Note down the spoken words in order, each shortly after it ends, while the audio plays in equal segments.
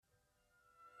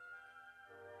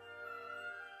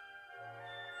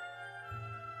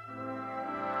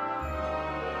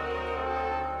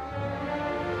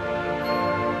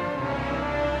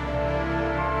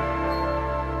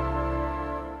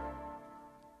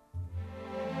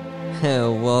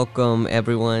Welcome,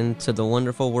 everyone, to the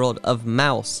wonderful world of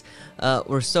Mouse.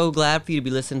 We're so glad for you to be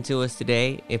listening to us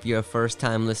today. If you're a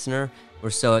first-time listener,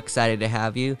 we're so excited to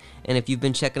have you. And if you've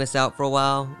been checking us out for a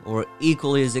while, we're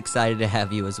equally as excited to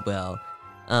have you as well.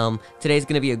 Today's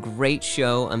going to be a great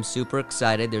show. I'm super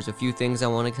excited. There's a few things I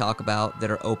want to talk about that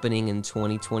are opening in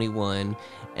 2021,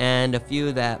 and a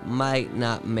few that might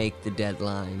not make the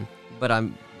deadline, but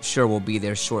I'm sure we'll be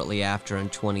there shortly after in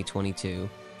 2022.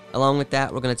 Along with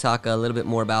that, we're going to talk a little bit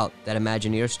more about that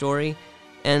Imagineer story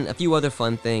and a few other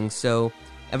fun things. So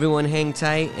everyone hang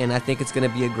tight, and I think it's going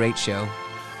to be a great show.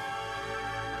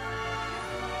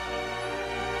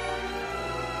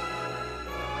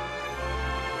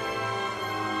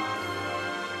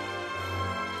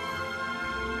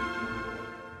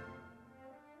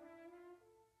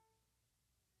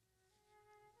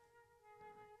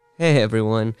 Hey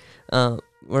everyone,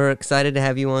 we're excited to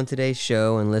have you on today's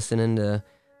show and listening to.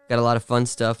 Got a lot of fun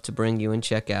stuff to bring you and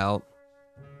check out.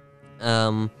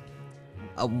 One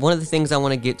of the things I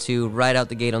want to get to right out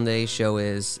the gate on today's show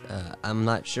is, I'm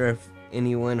not sure if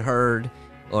anyone heard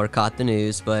or caught the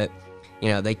news, but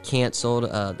they canceled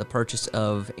the purchase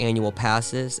of annual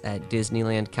passes at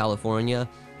Disneyland California.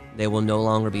 They will no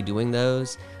longer be doing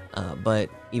those. But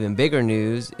even bigger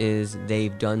news is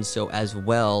they've done so as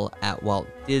well at Walt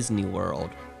Disney World.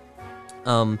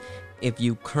 If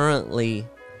you currently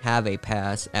have a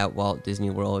pass at Walt Disney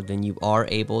World, then you are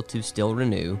able to still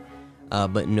renew,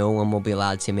 but no one will be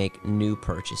allowed to make new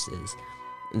purchases.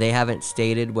 They haven't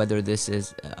stated whether this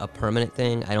is a permanent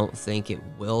thing. I don't think it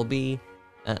will be.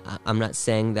 I'm not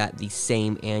saying that the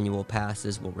same annual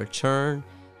passes will return,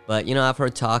 but I've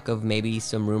heard talk of maybe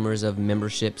some rumors of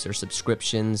memberships or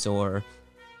subscriptions or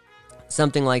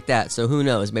something like that. So who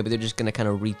knows? Maybe they're just going to kind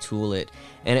of retool it,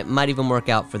 and it might even work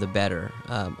out for the better.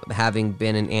 Having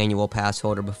been an annual pass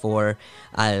holder before,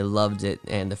 I loved it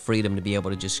and the freedom to be able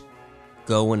to just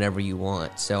go whenever you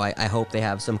want. So I hope they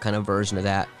have some kind of version of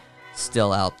that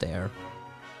still out there.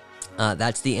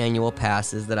 That's the annual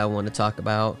passes that I want to talk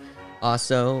about.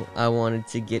 Also, I wanted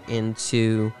to get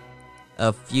into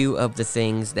a few of the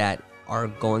things that are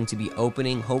going to be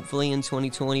opening hopefully in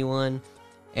 2021,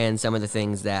 and some of the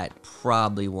things that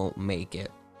probably won't make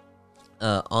it.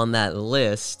 On that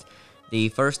list, the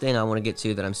first thing I want to get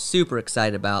to that I'm super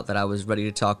excited about, that I was ready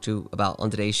to talk to about on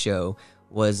today's show,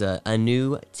 was a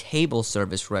new table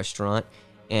service restaurant,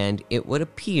 and it would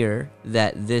appear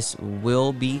that this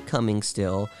will be coming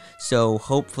still. So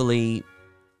hopefully,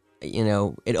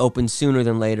 it opens sooner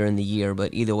than later in the year,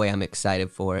 but either way, I'm excited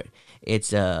for it.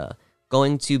 It's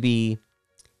going to be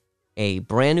a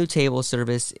brand new table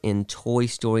service in Toy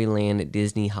Story Land at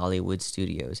Disney Hollywood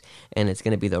Studios, and it's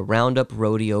going to be the Roundup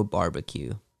Rodeo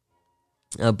Barbecue.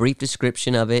 A brief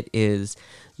description of it is,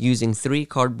 using 3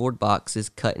 cardboard boxes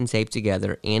cut and taped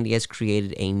together, Andy has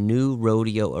created a new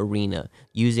rodeo arena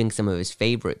using some of his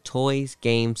favorite toys,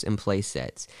 games, and play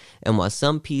sets. And while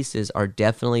some pieces are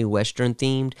definitely Western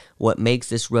themed, what makes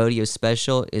this rodeo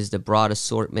special is the broad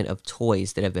assortment of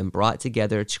toys that have been brought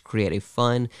together to create a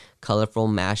fun, colorful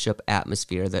mashup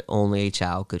atmosphere that only a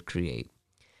child could create.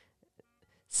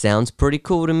 Sounds pretty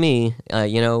cool to me.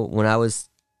 When I was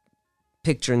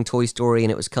picturing Toy Story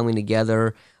and it was coming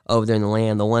together over there in the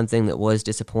land, the one thing that was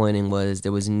disappointing was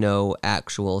there was no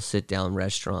actual sit-down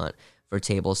restaurant for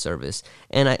table service.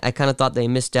 And I kind of thought they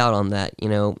missed out on that,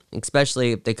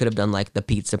 especially if they could have done like the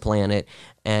Pizza Planet.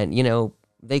 And,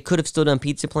 they could have still done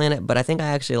Pizza Planet, but I think I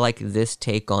actually like this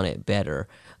take on it better.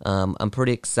 I'm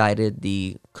pretty excited.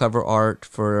 The cover art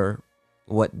for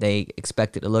what they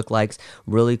expect it to look like is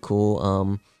really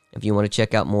cool. If you want to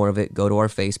check out more of it, go to our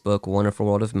Facebook, Wonderful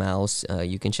World of Mouse.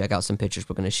 You can check out some pictures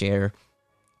we're going to share.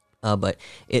 But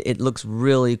it looks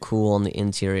really cool on the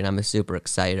interior, and I'm super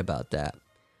excited about that.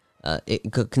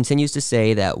 It continues to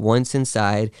say that once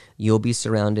inside, you'll be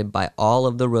surrounded by all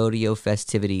of the rodeo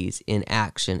festivities in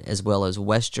action, as well as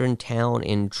Western town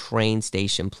and train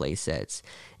station playsets.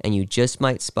 And you just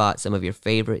might spot some of your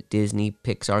favorite Disney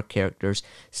Pixar characters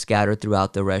scattered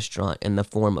throughout the restaurant in the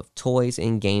form of toys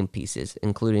and game pieces,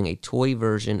 including a toy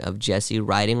version of Jessie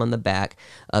riding on the back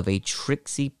of a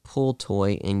Trixie pull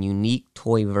toy and unique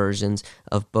toy versions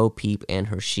of Bo Peep and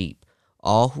her sheep,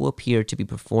 all who appear to be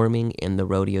performing in the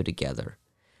rodeo together.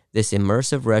 This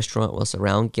immersive restaurant will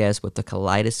surround guests with a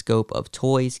kaleidoscope of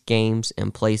toys, games,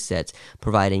 and play sets,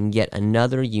 providing yet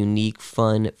another unique,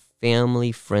 fun,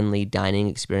 family-friendly dining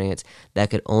experience that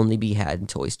could only be had in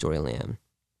Toy Story Land.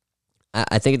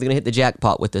 I think they're going to hit the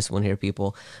jackpot with this one here,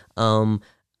 people.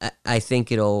 I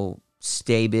think it'll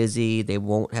stay busy. They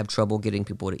won't have trouble getting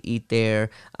people to eat there.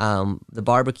 The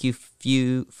barbecue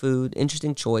food,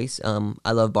 interesting choice.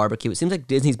 I love barbecue. It seems like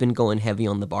Disney's been going heavy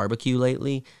on the barbecue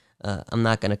lately. I'm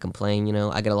not going to complain,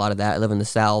 I get a lot of that. I live in the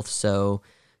South, so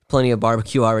plenty of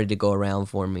barbecue already to go around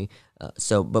for me.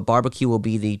 But barbecue will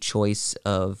be the choice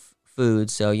of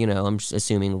food. So, I'm just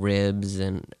assuming ribs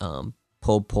and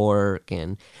pulled pork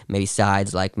and maybe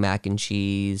sides like mac and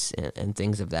cheese and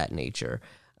things of that nature.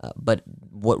 But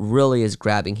what really is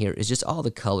grabbing here is just all the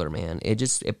color, man.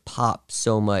 It pops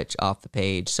so much off the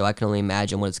page. So I can only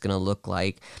imagine what it's going to look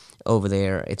like over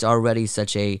there. It's already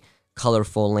such a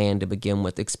colorful land to begin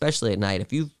with, especially at night.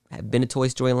 If you have been to Toy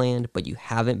Story Land, but you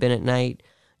haven't been at night,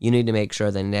 you need to make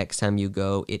sure the next time you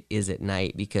go, it is at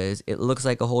night because it looks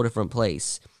like a whole different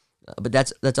place. But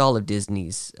that's all of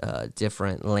Disney's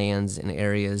different lands and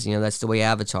areas. That's the way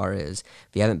Avatar is.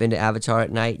 If you haven't been to Avatar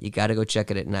at night, you got to go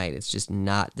check it at night. It's just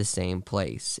not the same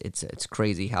place. It's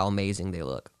crazy how amazing they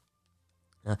look.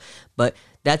 But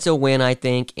that's a win, I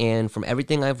think. And from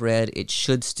everything I've read, it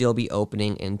should still be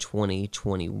opening in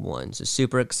 2021. So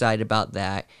super excited about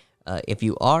that. If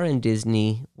you are in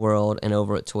Disney World and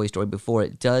over at Toy Story before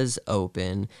it does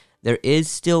open, there is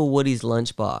still Woody's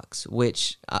Lunchbox,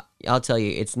 which I'll tell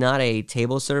you, it's not a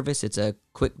table service. It's a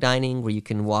quick dining where you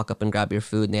can walk up and grab your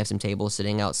food, and they have some tables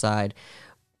sitting outside.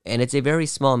 And it's a very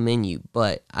small menu,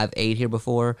 but I've ate here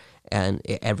before, and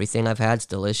everything I've had is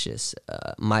delicious.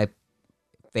 My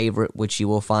favorite, which you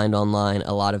will find online,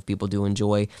 a lot of people do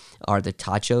enjoy, are the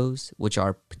tachos, which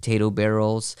are potato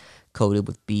barrels coated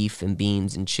with beef and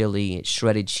beans and chili,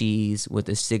 shredded cheese with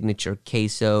a signature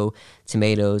queso,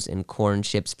 tomatoes, and corn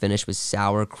chips finished with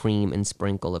sour cream and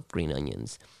sprinkle of green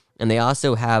onions. And they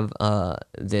also have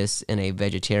this in a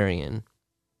vegetarian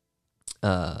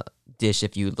dish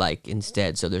if you'd like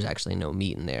instead, so there's actually no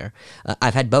meat in there.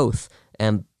 I've had both,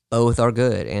 and both are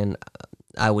good, and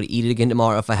I would eat it again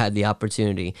tomorrow if I had the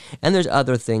opportunity. And there's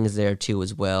other things there too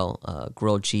as well,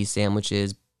 grilled cheese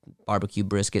sandwiches, barbecue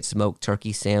brisket, smoked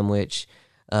turkey sandwich.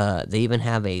 They even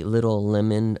have a little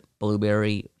lemon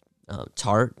blueberry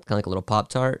tart, kind of like a little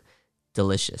Pop-Tart.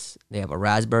 Delicious. They have a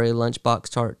raspberry lunchbox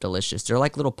tart. Delicious. They're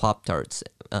like little Pop-Tarts.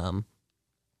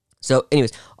 So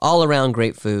anyways, all around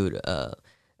great food.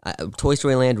 Toy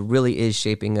Story Land really is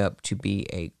shaping up to be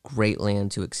a great land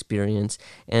to experience.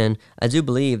 And I do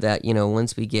believe that,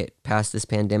 once we get past this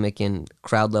pandemic and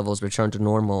crowd levels return to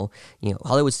normal,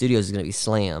 Hollywood Studios is going to be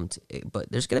slammed.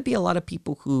 But there's going to be a lot of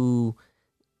people who,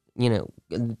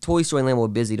 Toy Story Land will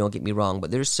be busy, don't get me wrong, but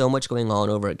there's so much going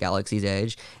on over at Galaxy's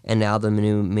Edge and now the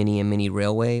new Minnie and Minnie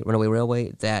Runaway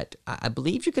Railway that I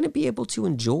believe you're going to be able to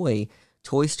enjoy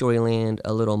Toy Story Land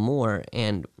a little more.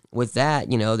 And with that,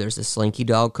 there's a Slinky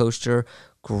Dog coaster,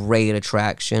 great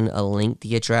attraction, a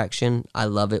lengthy attraction. I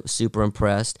love it, super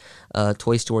impressed.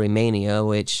 Toy Story Mania,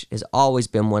 which has always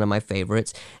been one of my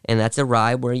favorites, and that's a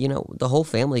ride where, the whole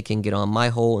family can get on. My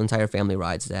whole entire family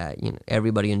rides that.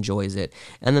 Everybody enjoys it.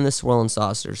 And then the Swirl and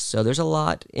Saucers. So there's a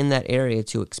lot in that area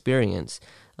to experience.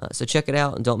 So check it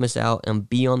out and don't miss out, and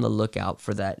be on the lookout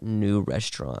for that new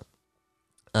restaurant.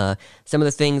 Some of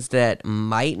the things that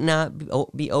might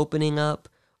not be opening up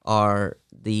are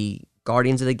the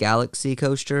Guardians of the Galaxy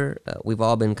coaster. We've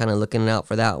all been kind of looking out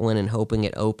for that one and hoping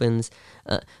it opens.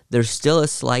 There's still a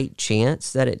slight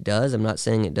chance that it does. I'm not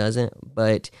saying it doesn't,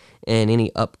 but in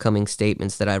any upcoming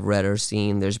statements that I've read or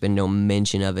seen, there's been no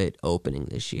mention of it opening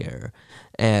this year.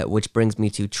 Which brings me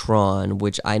to Tron,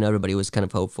 which I know everybody was kind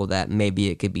of hopeful that maybe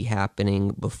it could be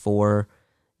happening before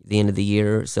the end of the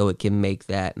year so it can make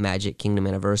that Magic Kingdom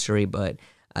anniversary, but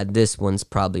this one's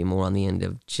probably more on the end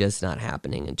of just not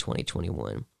happening in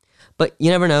 2021. But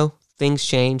you never know. Things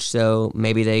change, so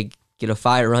maybe they get a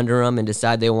fire under them and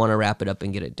decide they want to wrap it up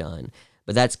and get it done.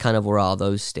 But that's kind of where all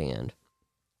those stand.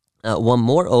 One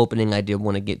more opening I did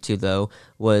want to get to, though,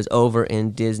 was over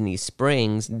in Disney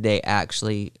Springs. They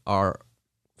actually are,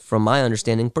 from my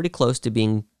understanding, pretty close to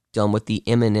being done with the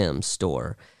M&M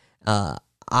store.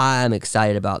 I'm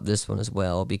excited about this one as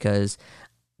well because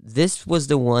this was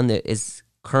the one that was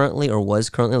currently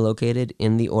located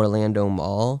in the Orlando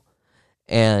Mall,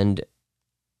 and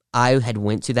I had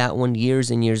went to that one years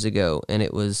and years ago, and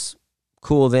it was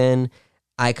cool then.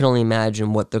 I can only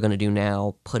imagine what they're going to do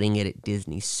now, putting it at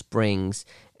Disney Springs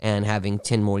and having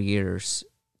 10 more years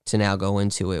to now go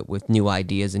into it with new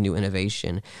ideas and new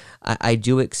innovation. I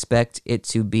do expect it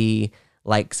to be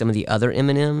like some of the other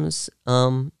M&M's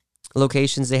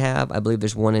locations they have. I believe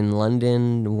there's one in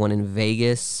London, one in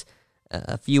Vegas,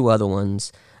 a few other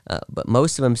ones. But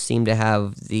most of them seem to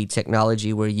have the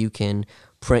technology where you can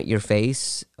print your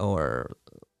face or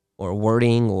or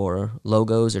wording or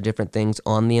logos or different things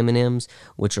on the M&Ms,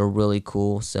 which are really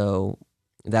cool. So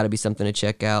that'll be something to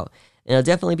check out. And it'll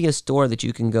definitely be a store that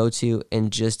you can go to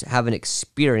and just have an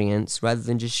experience rather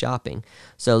than just shopping.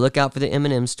 So look out for the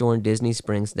M&M store in Disney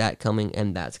Springs, that coming,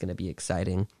 and that's going to be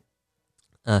exciting.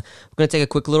 We're going to take a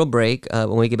quick little break.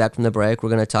 When we get back from the break, we're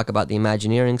going to talk about the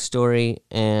Imagineering story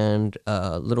and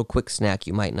a little quick snack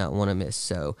you might not want to miss.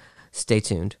 So stay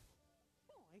tuned.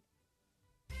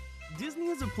 Disney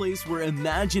is a place where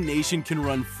imagination can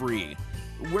run free,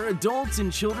 where adults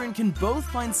and children can both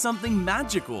find something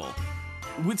magical.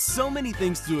 With so many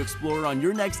things to explore on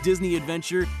your next Disney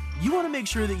adventure, you want to make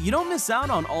sure that you don't miss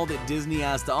out on all that Disney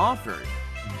has to offer.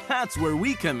 That's where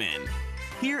we come in.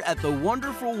 Here at the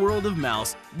Wonderful World of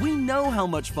Mouse, we know how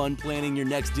much fun planning your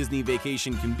next Disney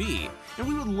vacation can be, and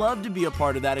we would love to be a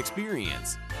part of that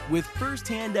experience. With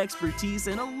first-hand expertise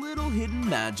and a little hidden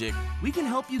magic, we can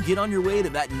help you get on your way to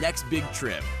that next big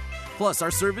trip. Plus, our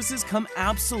services come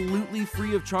absolutely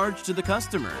free of charge to the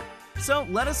customer. So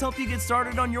let us help you get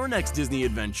started on your next Disney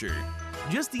adventure.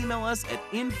 Just email us at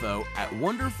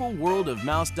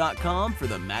info@wonderfulworldofmouse.com for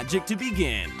the magic to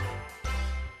begin.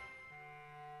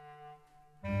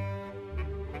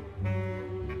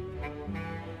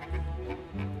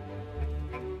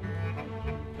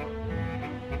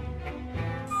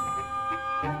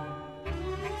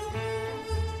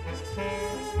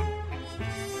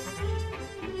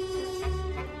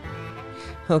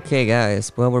 Okay,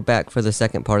 guys. Well, we're back for the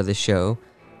second part of the show.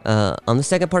 On the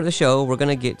second part of the show, we're going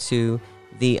to get to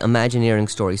the Imagineering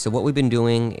story. So what we've been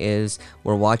doing is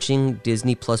we're watching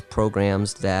Disney Plus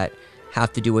programs that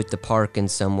have to do with the park in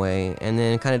some way, and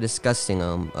then kind of discussing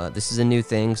them. This is a new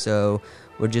thing, so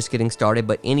we're just getting started.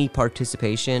 But any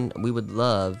participation, we would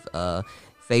love.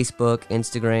 Facebook,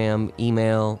 Instagram,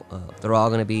 email, they're all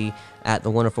going to be at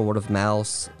the Wonderful World of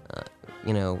Mouse.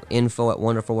 Info at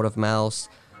Wonderful World of Mouse.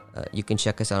 You can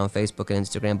check us out on Facebook and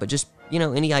Instagram, but just,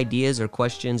 any ideas or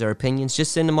questions or opinions,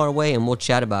 just send them our way and we'll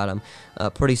chat about them.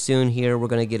 Pretty soon here, we're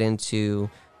going to get into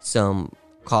some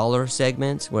caller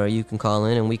segments where you can call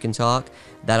in and we can talk.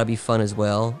 That'll be fun as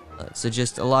well. So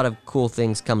just a lot of cool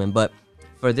things coming. But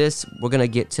for this, we're going to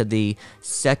get to the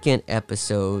second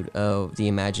episode of the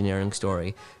Imagineering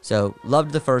story. So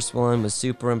loved the first one, was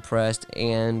super impressed,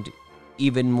 and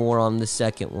even more on the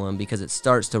second one because it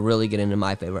starts to really get into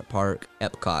my favorite park,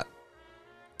 Epcot.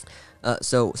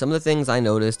 So some of the things I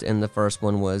noticed in the first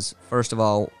one was, first of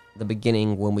all, the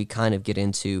beginning when we kind of get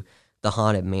into the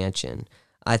Haunted Mansion.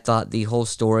 I thought the whole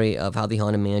story of how the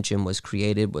Haunted Mansion was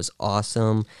created was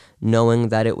awesome, knowing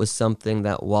that it was something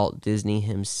that Walt Disney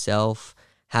himself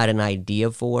had an idea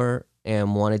for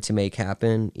and wanted to make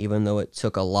happen, even though it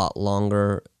took a lot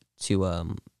longer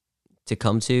to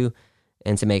come to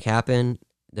and to make happen.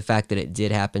 The fact that it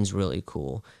did happen is really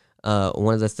cool.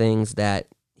 One of the things that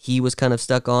he was kind of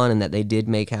stuck on and that they did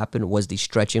make happen was the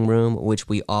stretching room, which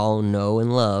we all know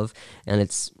and love, and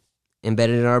it's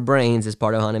embedded in our brains as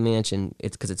part of Haunted Mansion.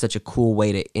 It's because it's such a cool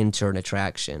way to enter an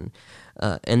attraction.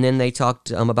 And then they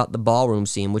talked about the ballroom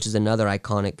scene, which is another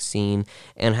iconic scene,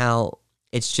 and how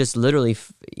it's just literally,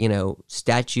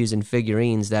 statues and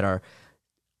figurines that are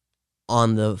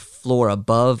on the floor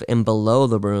above and below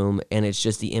the room, and it's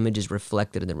just the images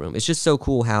reflected in the room. It's just so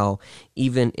cool how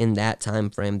even in that time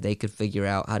frame they could figure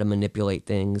out how to manipulate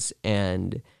things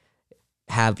and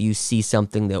have you see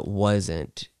something that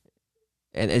wasn't.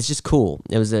 And it's just cool.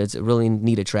 It's a really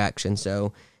neat attraction.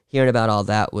 So hearing about all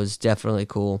that was definitely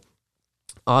cool.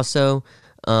 Also,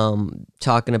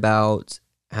 talking about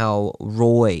how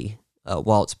Roy,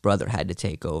 Walt's brother, had to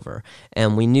take over,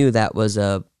 and we knew that was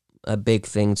a big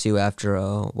thing too after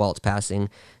Walt's passing.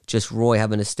 Just Roy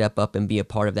having to step up and be a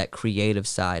part of that creative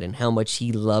side, and how much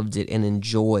he loved it and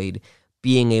enjoyed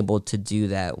being able to do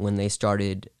that when they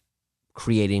started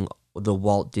creating the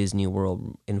Walt Disney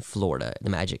World in Florida, the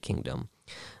Magic Kingdom.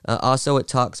 Also, it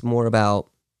talks more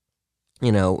about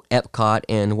Epcot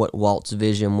and what Walt's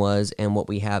vision was and what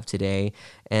we have today.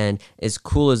 And as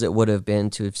cool as it would have been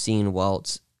to have seen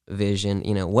Walt's vision,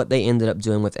 what they ended up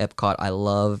doing with Epcot, I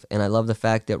love. And I love the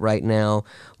fact that right now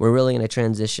we're really in a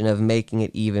transition of making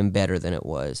it even better than it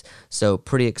was. So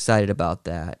pretty excited about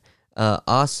that.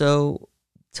 Also,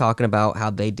 talking about how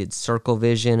they did Circle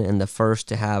Vision and the first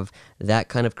to have that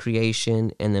kind of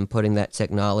creation, and then putting that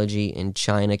technology in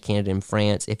China, Canada, and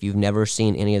France. If you've never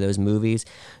seen any of those movies,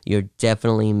 you're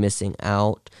definitely missing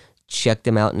out. Check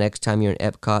them out next time you're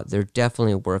in Epcot. They're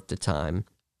definitely worth the time.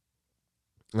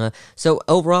 So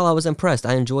overall, I was impressed.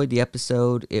 I enjoyed the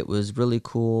episode. It was really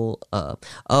cool.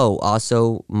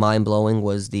 Also mind-blowing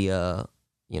was the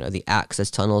the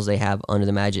access tunnels they have under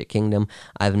the Magic Kingdom.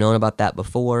 I've known about that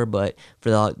before, but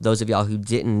for those of y'all who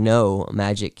didn't know,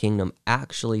 Magic Kingdom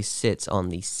actually sits on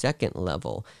the second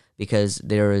level because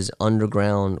there is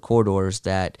underground corridors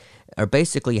that are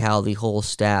basically how the whole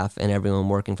staff and everyone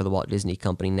working for the Walt Disney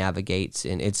Company navigates,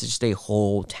 and it's just a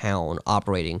whole town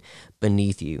operating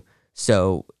beneath you.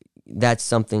 So that's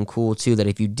something cool too, that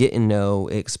if you didn't know,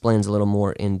 it explains a little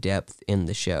more in depth in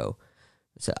the show.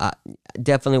 So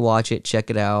definitely watch it,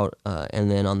 check it out, and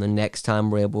then on the next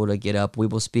time we're able to get up, we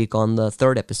will speak on the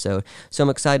third episode. So I'm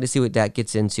excited to see what that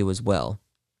gets into as well.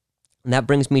 And that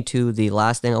brings me to the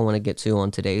last thing I want to get to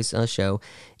on today's show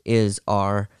is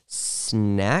our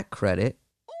snack credit.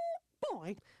 Oh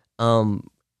boy!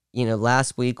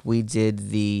 Last week we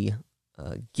did the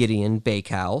Gideon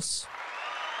Bakehouse.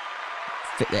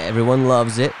 Everyone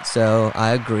loves it, so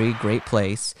I agree. Great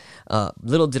place.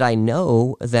 Little did I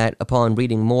know that upon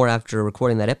reading more after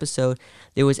recording that episode,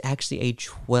 there was actually a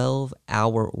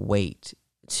 12-hour wait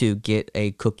to get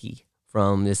a cookie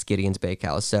from this Gideon's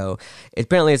Bakehouse. So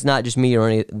apparently it's not just me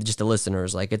or just the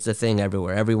listeners. Like, it's a thing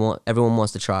everywhere. Everyone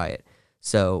wants to try it.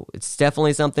 So it's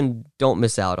definitely something don't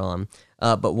miss out on.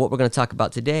 But what we're going to talk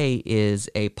about today is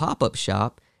a pop-up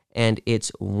shop, and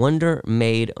it's Wonder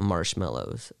Made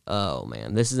Marshmallows. Oh,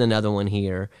 man, this is another one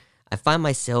here. I find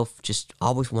myself just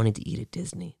always wanting to eat at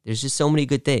Disney. There's just so many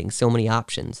good things, so many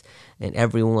options, and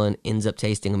everyone ends up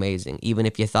tasting amazing. Even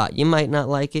if you thought you might not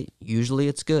like it, usually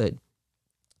it's good.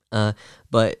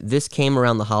 But this came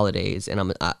around the holidays,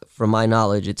 and from my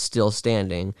knowledge, it's still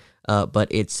standing. But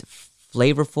it's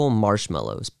Flavorful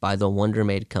Marshmallows by the Wonder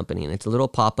Made Company, and it's a little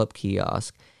pop-up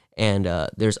kiosk. And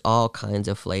there's all kinds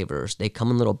of flavors. They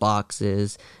come in little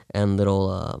boxes and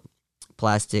little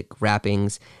plastic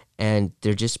wrappings, and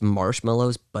they're just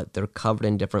marshmallows, but they're covered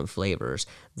in different flavors.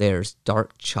 There's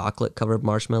dark chocolate covered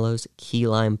marshmallows, key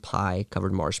lime pie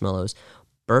covered marshmallows,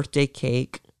 birthday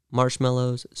cake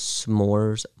marshmallows,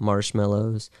 s'mores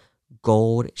marshmallows,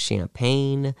 gold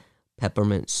champagne,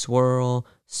 peppermint swirl,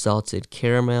 salted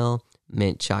caramel,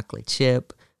 mint chocolate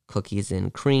chip, cookies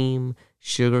and cream,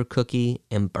 sugar cookie,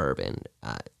 and bourbon.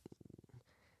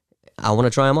 I want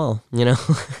to try them all,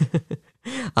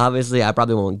 Obviously, I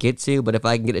probably won't get to, but if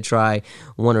I can get to try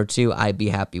one or two, I'd be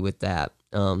happy with that.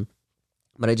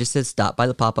 But I just said stop by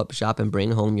the pop-up shop and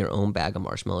bring home your own bag of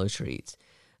marshmallow treats.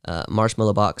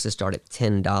 Marshmallow boxes start at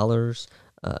 $10.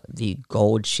 The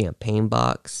gold champagne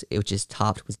box, which is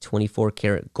topped with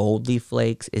 24-karat gold leaf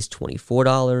flakes, is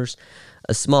 $24.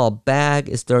 A small bag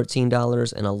is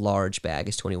 $13, and a large bag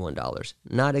is $21.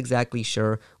 Not exactly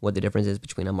sure what the difference is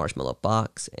between a marshmallow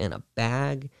box and a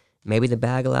bag. Maybe the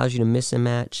bag allows you to mix and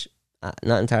match.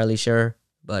 Not entirely sure,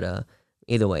 but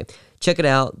either way, check it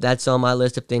out. That's on my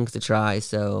list of things to try,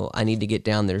 so I need to get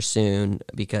down there soon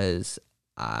because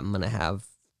I'm going to have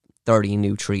 30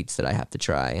 new treats that I have to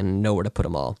try and know where to put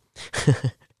them all.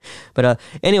 But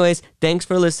anyways, thanks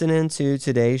for listening to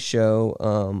today's show.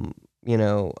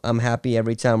 I'm happy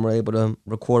every time we're able to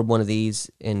record one of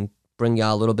these and bring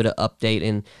y'all a little bit of update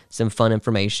and some fun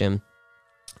information.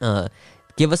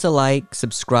 Give us a like,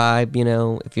 subscribe,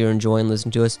 if you're enjoying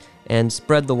listening to us, and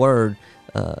spread the word,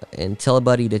 and tell a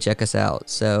buddy to check us out.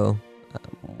 So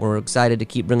we're excited to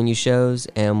keep bringing you shows,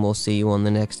 and we'll see you on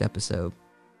the next episode.